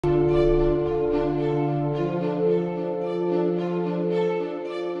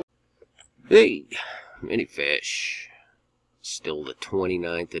Hey, mini fish. Still the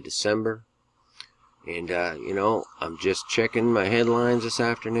 29th of December. And, I'm just checking my headlines this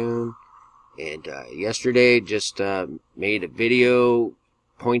afternoon. And yesterday just made a video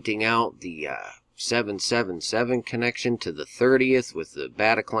pointing out the 777 connection to the 30th with the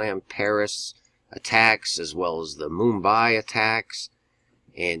Bataclan Paris attacks as well as the Mumbai attacks.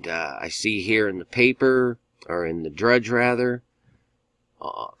 And I see here in the paper, or in the Drudge rather,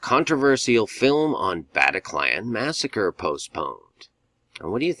 controversial film on Bataclan massacre postponed.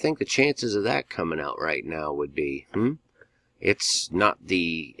 And what do you think the chances of that coming out right now would be? It's not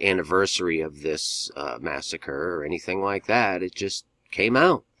the anniversary of this massacre or anything like that. It just came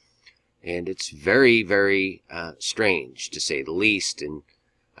out. And it's very, very strange, to say the least. And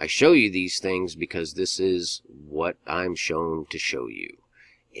I show you these things because this is what I'm shown to show you.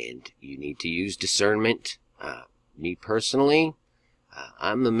 And you need to use discernment. Me personally,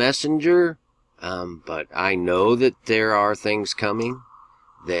 I'm the messenger, but I know that there are things coming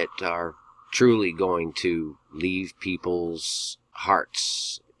that are truly going to leave people's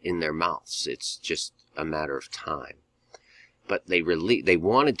hearts in their mouths. It's just a matter of time. But they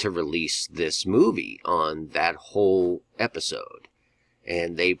wanted to release this movie on that whole episode,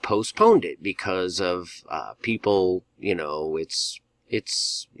 and they postponed it because of people, it's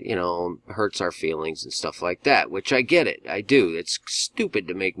hurts our feelings and stuff like that, which I get it. I do. It's stupid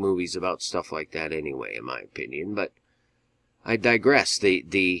to make movies about stuff like that anyway, in my opinion, but I digress.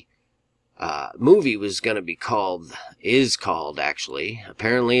 The movie is called, actually.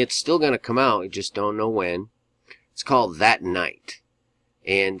 Apparently it's still going to come out. I just don't know when. It's called That Night.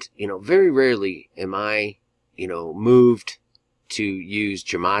 And, very rarely am I, moved to use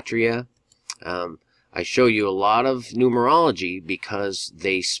gematria. I show you a lot of numerology because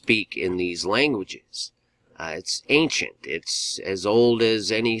they speak in these languages. It's ancient. It's as old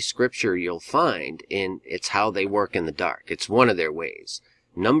as any scripture you'll find, and it's how they work in the dark. It's one of their ways.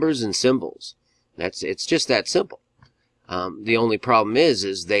 Numbers and symbols. It's just that simple. The only problem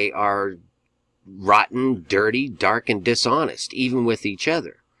is they are rotten, dirty, dark, and dishonest, even with each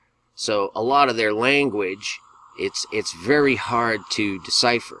other. So a lot of their language, it's very hard to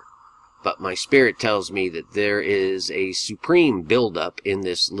decipher. But my spirit tells me that there is a supreme buildup in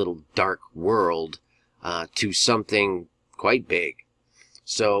this little dark world to something quite big.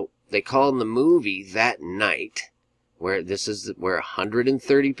 So they call the movie That Night, where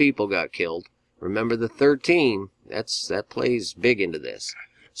 130 people got killed. Remember the 13? That plays big into this.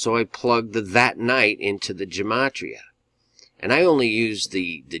 So I plugged the That Night into the gematria, and I only use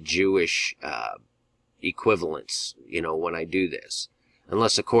the Jewish equivalents, when I do this.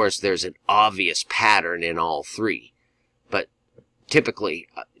 Unless, of course, there's an obvious pattern in all three. But typically,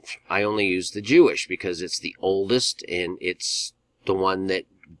 I only use the Jewish because it's the oldest and it's the one that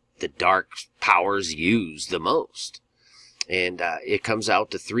the dark powers use the most. And it comes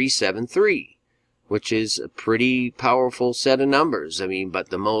out to 373, which is a pretty powerful set of numbers. But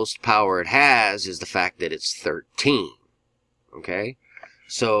the most power it has is the fact that it's 13. Okay?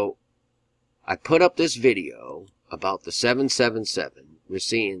 So, I put up this video about the 777. We're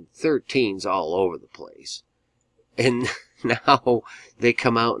seeing 13s all over the place. And now they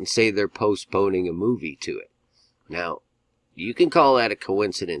come out and say they're postponing a movie to it. Now, you can call that a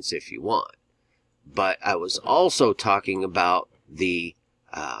coincidence if you want. But I was also talking about the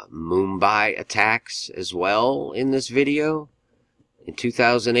Mumbai attacks as well in this video. In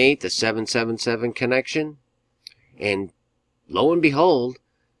 2008, the 777 connection. And lo and behold,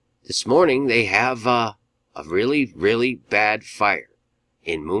 this morning they have a really, really bad fire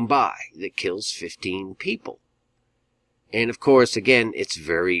in Mumbai that kills 15 people. And of course, again, it's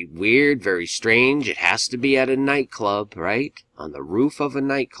very weird, very strange. It has to be at a nightclub, right? On the roof of a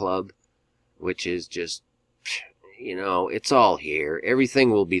nightclub, which is just, it's all here.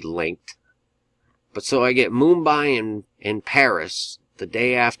 Everything will be linked. But so I get Mumbai and Paris the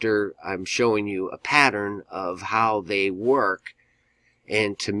day after I'm showing you a pattern of how they work.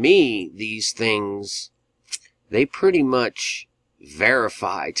 And to me, these things, they pretty much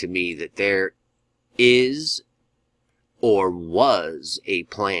verify to me that there is or was a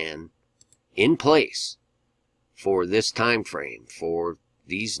plan in place for this time frame, for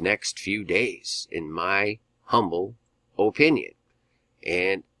these next few days, in my humble opinion.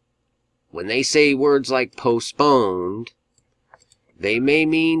 And when they say words like postponed, they may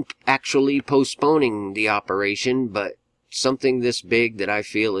mean actually postponing the operation, but something this big that I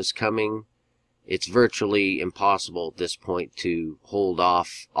feel is coming, it's virtually impossible at this point to hold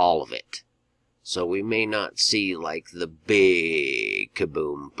off all of it. So we may not see like the big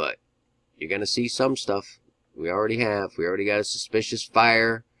kaboom, but you're going to see some stuff. We already got a suspicious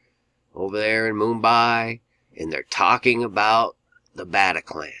fire over there in Mumbai, and they're talking about the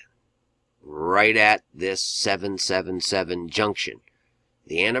Bataclan right at this 777 junction.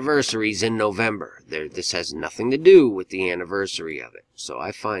 The anniversary's in November. This has nothing to do with the anniversary of it. So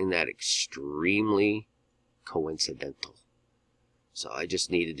I find that extremely coincidental. So I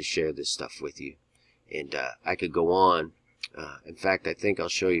just needed to share this stuff with you. And I could go on. In fact, I think I'll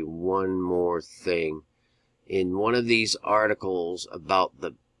show you one more thing. In one of these articles about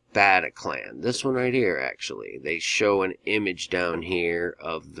the Bataclan, this one right here actually, they show an image down here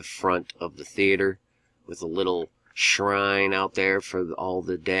of the front of the theater with a little shrine out there for all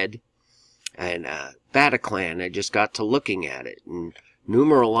the dead. And Bataclan, I just got to looking at it, and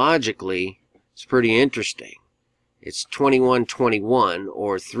numerologically it's pretty interesting. It's 2121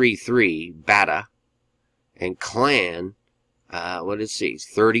 or 33 Bata, and clan, let's see,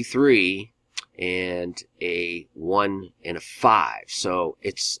 33 and a 1 and a 5. So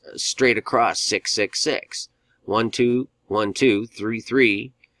it's straight across 666. 1 2 1 2 3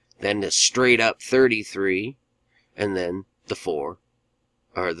 3, then the straight up 33, and then the 4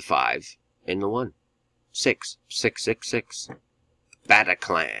 or the 5 and the 1. 6 6 6 6.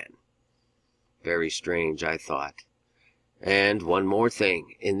 Bataclan. Very strange, I thought. And one more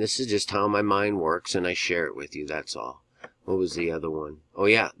thing, and this is just how my mind works, and I share it with you, that's all. What was the other one? Oh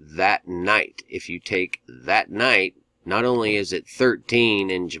yeah, that night. If you take that night, not only is it 13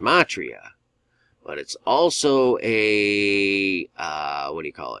 in gematria, but it's also a, what do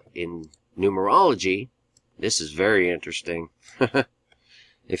you call it? In numerology, this is very interesting.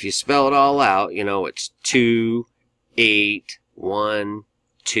 If you spell it all out, you know, it's 2, 8, 1,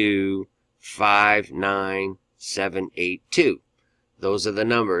 2, 5, 9, 7, 8, 2. Those are the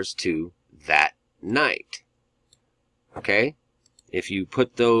numbers to that night. Okay? If you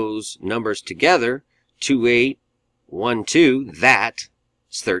put those numbers together, 2, 8, 1, 2, that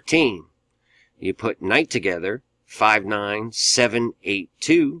is 13. You put night together, 5, 9, 7, 8,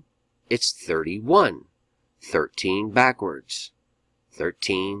 2, it's 31. 13 backwards.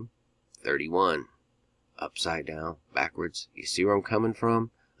 13, 31. Upside down, backwards. You see where I'm coming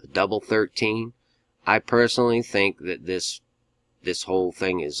from? A double 13. I personally think that this whole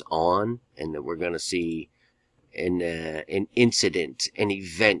thing is on, and that we're going to see an incident, an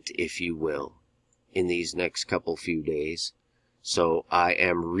event, if you will, in these next few days. So I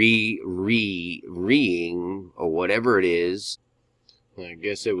am reing, or whatever it is. I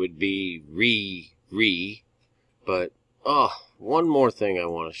guess it would be but, one more thing I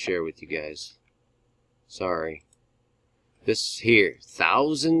want to share with you guys. Sorry. This here,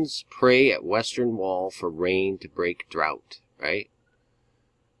 thousands pray at Western Wall for rain to break drought, right?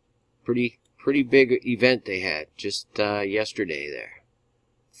 Pretty big event they had just yesterday there.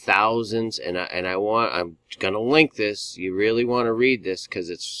 Thousands, and I'm gonna link this. You really want to read this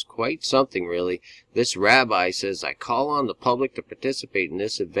because it's quite something, really. This rabbi says, "I call on the public to participate in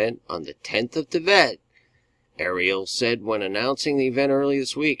this event on the 10th of Tevet." Ariel said when announcing the event early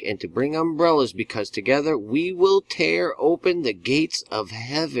this week, and to bring umbrellas because together we will tear open the gates of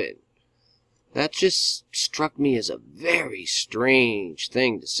heaven. That just struck me as a very strange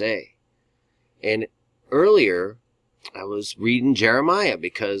thing to say. And earlier, I was reading Jeremiah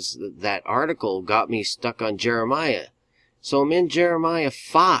because that article got me stuck on Jeremiah. So I'm in Jeremiah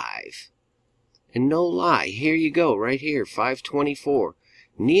 5. And no lie, here you go, right here, 5:24.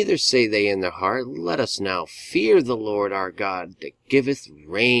 Neither say they in their heart, let us now fear the Lord our God that giveth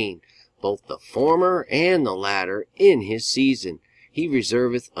rain, both the former and the latter, in his season. He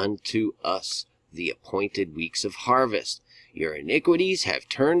reserveth unto us the appointed weeks of harvest. Your iniquities have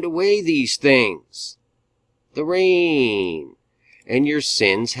turned away these things, the rain, and your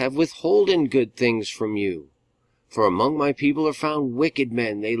sins have withholden good things from you. For among my people are found wicked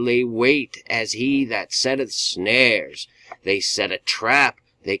men. They lay wait as he that setteth snares. They set a trap.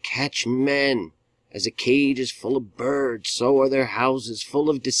 They catch men. As a cage is full of birds, so are their houses full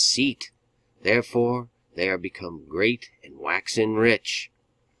of deceit. Therefore they are become great and waxen rich.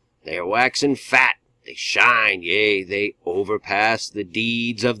 They are waxen fat. They shine, yea, they overpass the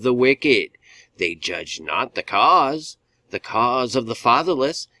deeds of the wicked. They judge not the cause of the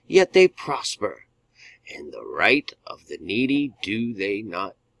fatherless, yet they prosper. And the right of the needy do they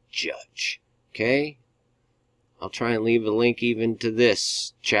not judge. Okay? I'll try and leave a link even to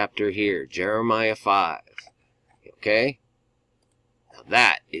this chapter here, Jeremiah 5. Okay? Now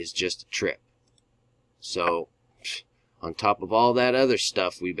that is just a trip. So, on top of all that other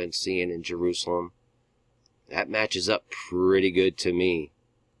stuff we've been seeing in Jerusalem, that matches up pretty good to me.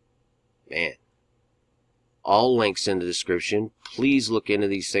 Man. All links in the description. Please look into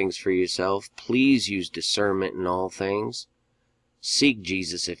these things for yourself. Please use discernment in all things. Seek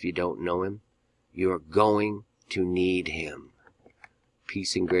Jesus if you don't know him. You're going to need him.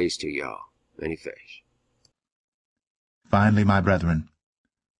 Peace and grace to y'all. Many fish. Finally, my brethren,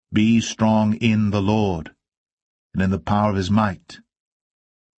 be strong in the Lord, and in the power of his might.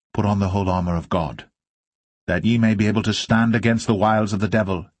 Put on the whole armour of God, that ye may be able to stand against the wiles of the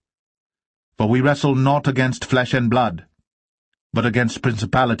devil. For we wrestle not against flesh and blood, but against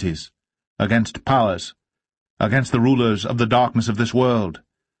principalities, against powers, against the rulers of the darkness of this world,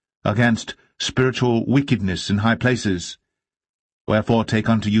 against spiritual wickedness in high places. Wherefore take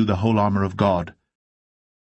unto you the whole armour of God,